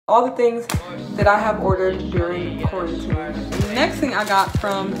all the things that I have ordered during quarantine. Next thing I got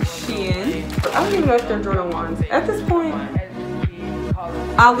from Shein. I don't even know if they're Jordan 1s. At this point,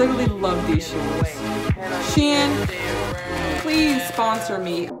 I literally love these shoes. Shein, please sponsor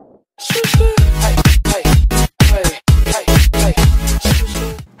me.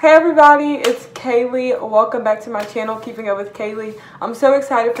 Hey everybody, it's Kaylee. Welcome back to my channel, Keeping Up With Kayle. I'm so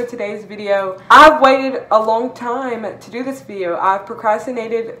excited for today's video. I've waited a long time to do this video. I've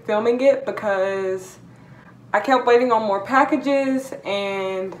procrastinated filming it because I kept waiting on more packages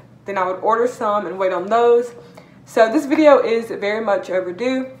and then I would order some and wait on those. So this video is very much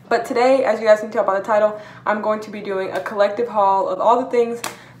overdue. But today, as you guys can tell by the title, I'm going to be doing a collective haul of all the things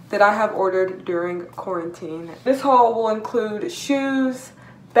that I have ordered during quarantine. This haul will include shoes,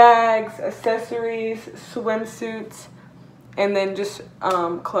 bags, accessories, swimsuits, and then just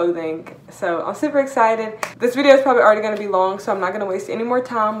clothing. So I'm super excited. This video is probably already going to be long, so I'm not going to waste any more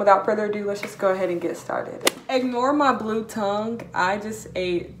time. Without further ado, let's just go ahead and get started. Ignore my blue tongue. I just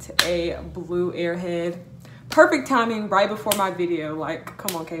ate a blue Airhead. Perfect timing right before my video. Like,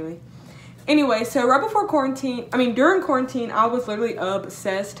 come on, Kaylee. Anyway, so right before quarantine, during quarantine, I was literally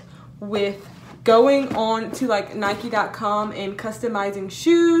obsessed with going on to like Nike.com and customizing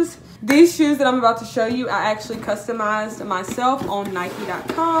shoes. These shoes that I'm about to show you, I actually customized myself on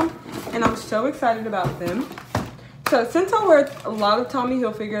Nike.com and I'm so excited about them. So since I wear a lot of Tommy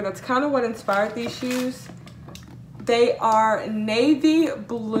Hilfiger, that's kind of what inspired these shoes. They are navy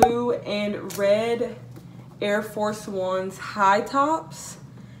blue and red Air Force Ones high tops.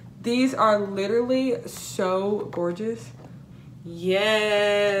 These are literally so gorgeous.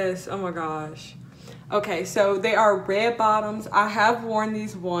 Yes, oh my gosh. Okay, so they are red bottoms. I have worn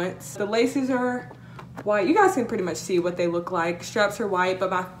these once. The laces are white. You guys can pretty much see what they look like. Straps are white, but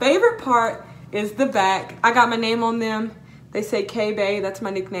my favorite part is the back. I got my name on them. They say kay.bayy, that's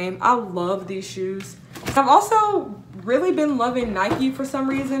my nickname. I love these shoes. I've also really been loving Nike for some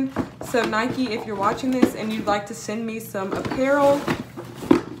reason. So Nike, if you're watching this and you'd like to send me some apparel,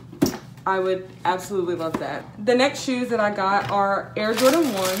 I would absolutely love that. The next shoes that I got are Air Jordan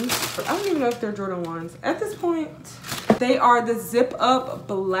 1s. I don't even know if they're Jordan 1s. At this point, they are the zip up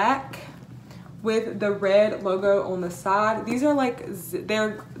black with the red logo on the side. These are like,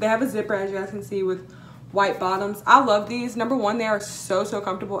 they have a zipper, as you guys can see, with white bottoms. I love these. Number one, they are so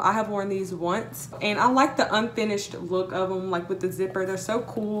comfortable. I have worn these once and I like the unfinished look of them, like with the zipper. They're so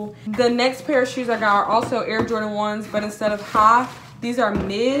cool. The next pair of shoes I got are also Air Jordan 1s, but instead of high, these are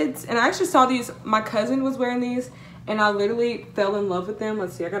mids. And I actually saw these, my cousin was wearing these and I literally fell in love with them.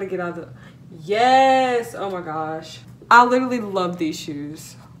 Let's see, I gotta get out of the, yes, oh my gosh. I literally love these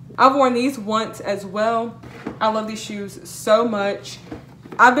shoes. I've worn these once as well. I love these shoes so much.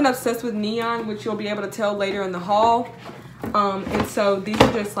 I've been obsessed with neon, which you'll be able to tell later in the haul. And so these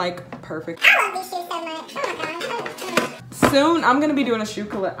are just like perfect. I love these shoes so much. Oh my gosh. Soon, I'm gonna be doing a shoe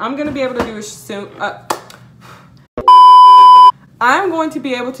collect. I'm gonna be able to do a soon. I'm going to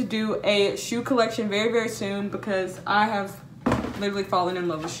be able to do a shoe collection very soon because I have literally fallen in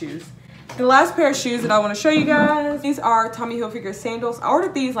love with shoes. The last pair of shoes that I want to show you guys, these are Tommy Hilfiger sandals. I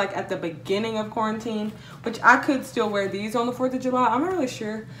ordered these like at the beginning of quarantine, which I could still wear these on the 4th of July. I'm not really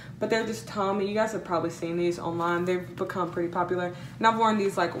sure, but they're just Tommy. You guys have probably seen these online. They've become pretty popular. And I've worn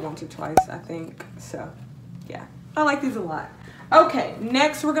these like once or twice, I think. So yeah, I like these a lot. Okay,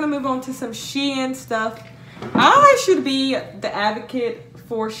 next we're going to move on to some Shein stuff. I should be the advocate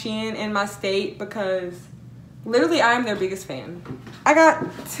for Shein in my state because literally I am their biggest fan. I got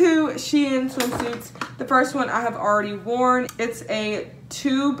 2 Shein swimsuits. The first one I have already worn. It's a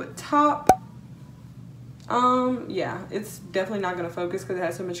tube top. Yeah, it's definitely not gonna focus because it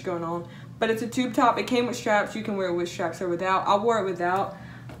has so much going on. But it's a tube top. It came with straps. You can wear it with straps or without. I wore it without,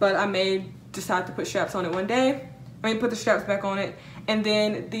 but I may decide to put straps on it one day. Put the straps back on it. And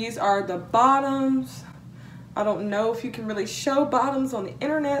then these are the bottoms. I don't know if you can really show bottoms on the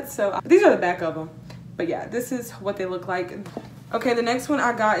internet, so these are the back of them. But yeah, this is what they look like. Okay, the next one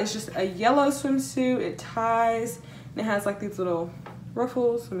I got is just a yellow swimsuit. It ties and it has like these little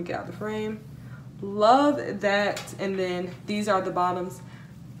ruffles. Let me get out the frame. Love that. And then these are the bottoms.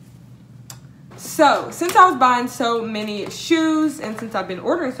 So since I was buying so many shoes and since I've been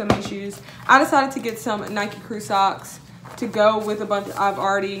ordering so many shoes, I decided to get some Nike Crew socks to go with a bunch. I've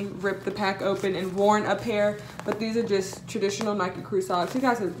already ripped the pack open and worn a pair, but these are just traditional Nike Crew socks. You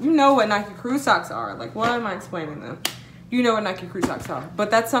guys, you know what Nike Crew socks are. Like, why am I explaining them? You know what Nike Crew socks are, but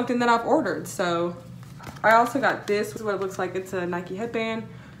that's something that I've ordered. So I also got this. This is what it looks like. It's a Nike headband.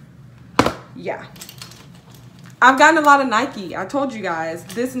 Yeah, I've gotten a lot of Nike. I told you guys.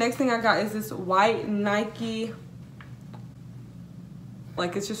 This next thing I got is this white Nike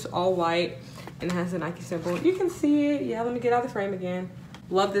Like, it's just all white and it has a Nike symbol. You can see it. Yeah, let me get out of the frame again.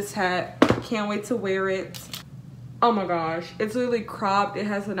 Love this hat. Can't wait to wear it. Oh my gosh. It's literally cropped. It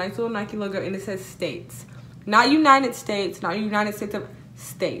has a nice little Nike logo and it says States. Not United States. Not United States of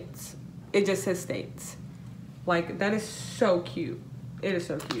States. It just says States. Like, that is so cute. It is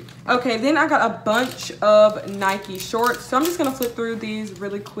so cute. Okay, then I got a bunch of Nike shorts. So I'm just gonna flip through these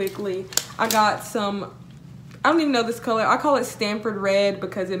really quickly. I got some, I don't even know this color. I call it Stanford Red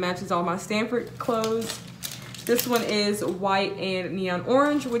because it matches all my Stanford clothes. This one is white and neon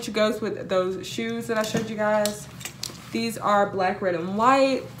orange, which goes with those shoes that I showed you guys. These are black, red, and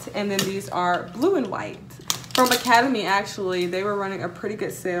white. And then these are blue and white. From Academy, actually. They were running a pretty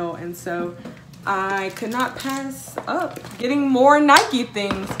good sale. And so I could not pass up getting more Nike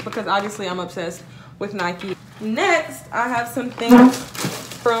things because obviously I'm obsessed with Nike. Next, I have some things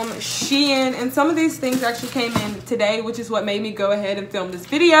from Shein, and some of these things actually came in today, which is what made me go ahead and film this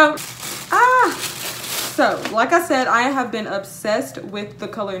video. So like I said, I have been obsessed with the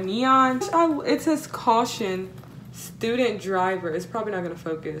color neon. It says caution, student driver. It's probably not gonna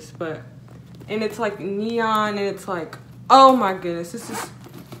focus, but, and it's like neon, and it's like, oh my goodness, this is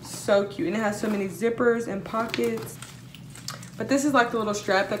so cute. And it has so many zippers and pockets. But this is like the little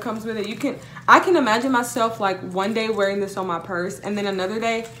strap that comes with it. I can imagine myself like one day wearing this on my purse and then another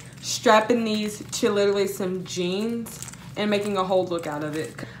day strapping these to literally some jeans and making a whole look out of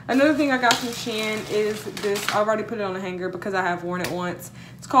it. Another thing I got from Shein is this. I've already put it on a hanger because I have worn it once.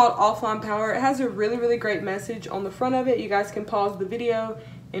 It's called Offline Power. It has a really, really great message on the front of it. You guys can pause the video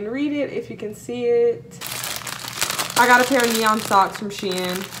and read it if you can see it. I got a pair of neon socks from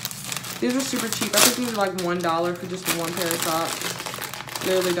Shein. These are super cheap. I think these are like $1 for just one pair of socks.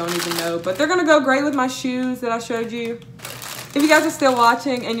 Literally don't even know. But they're gonna go great with my shoes that I showed you. If you guys are still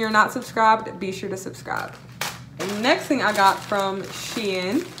watching and you're not subscribed, be sure to subscribe. And the next thing I got from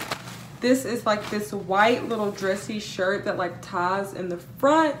Shein, this is like this white little dressy shirt that like ties in the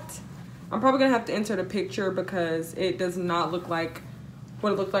front. I'm probably gonna have to insert a picture because it does not look like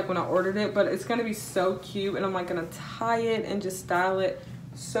what it looked like when I ordered it, but it's gonna be so cute, and I'm like gonna tie it and just style it.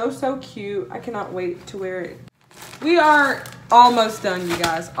 So cute. I cannot wait to wear it. We are almost done, you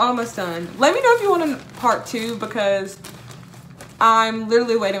guys. Almost done. Let me know if you want a part 2 because I'm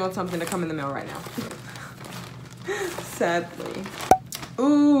literally waiting on something to come in the mail right now. Sadly.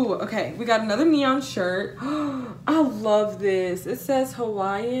 Ooh, okay. We got another neon shirt. I love this. It says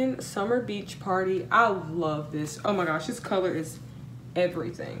Hawaiian Summer Beach Party. I love this. Oh my gosh, this color is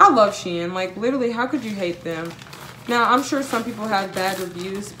everything. I love Shein. Like, literally, how could you hate them? Now, I'm sure some people have bad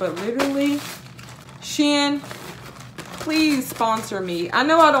reviews, but literally, Shein, please sponsor me. I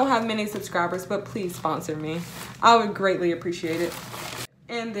know I don't have many subscribers, but please sponsor me. I would greatly appreciate it.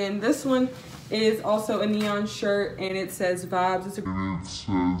 And then this one is also a neon shirt, and it says Vibes. It's a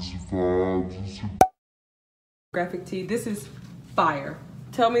graphic tee. This is fire.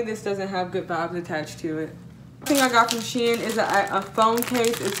 Tell me this doesn't have good vibes attached to it. The thing I got from Shein is a phone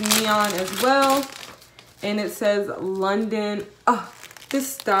case. It's neon as well. And it says London. Oh, this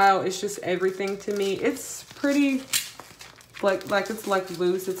style is just everything to me. It's pretty, like it's like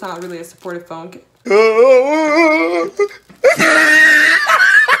loose. It's not really a supportive phone.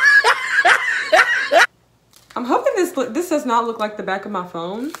 I'm hoping this does not look like the back of my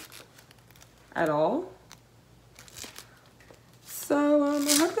phone at all. So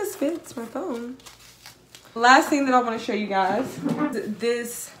I hope this fits my phone. Last thing that I want to show you guys,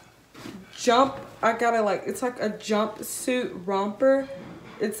 this jump. I got it like, it's like a jumpsuit romper.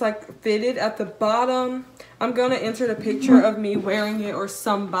 It's like fitted at the bottom. I'm gonna insert a picture of me wearing it or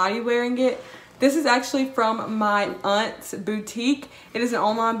somebody wearing it. This is actually from my aunt's boutique. It is an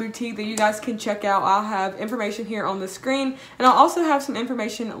online boutique that you guys can check out. I'll have information here on the screen, and I'll also have some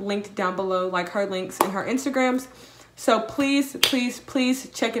information linked down below, like her links and her Instagrams. So please, please, please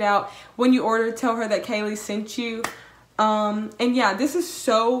check it out. When you order, tell her that Kaylee sent you. And yeah, this is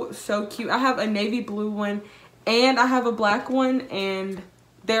so cute. I have a navy blue one and I have a black one, and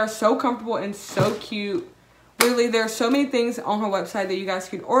they're so comfortable and so cute. Literally, there are so many things on her website that you guys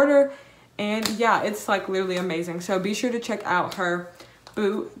can order, and yeah, it's like literally amazing. So be sure to check out her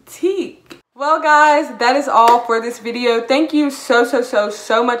boutique. Well guys, that is all for this video. Thank you so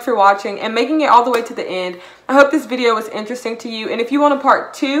much for watching and making it all the way to the end. I hope this video was interesting to you, and if you want a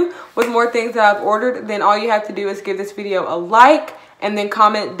part 2 with more things that I've ordered, then all you have to do is give this video a like and then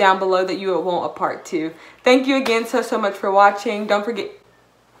comment down below that you would want a part 2. Thank you again so much for watching. Don't forget,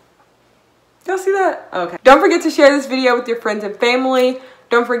 y'all see that? Okay. Don't forget to share this video with your friends and family.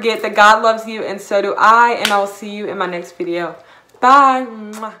 Don't forget that God loves you and so do I, and I will see you in my next video. Bye.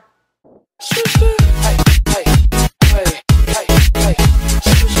 Mwah.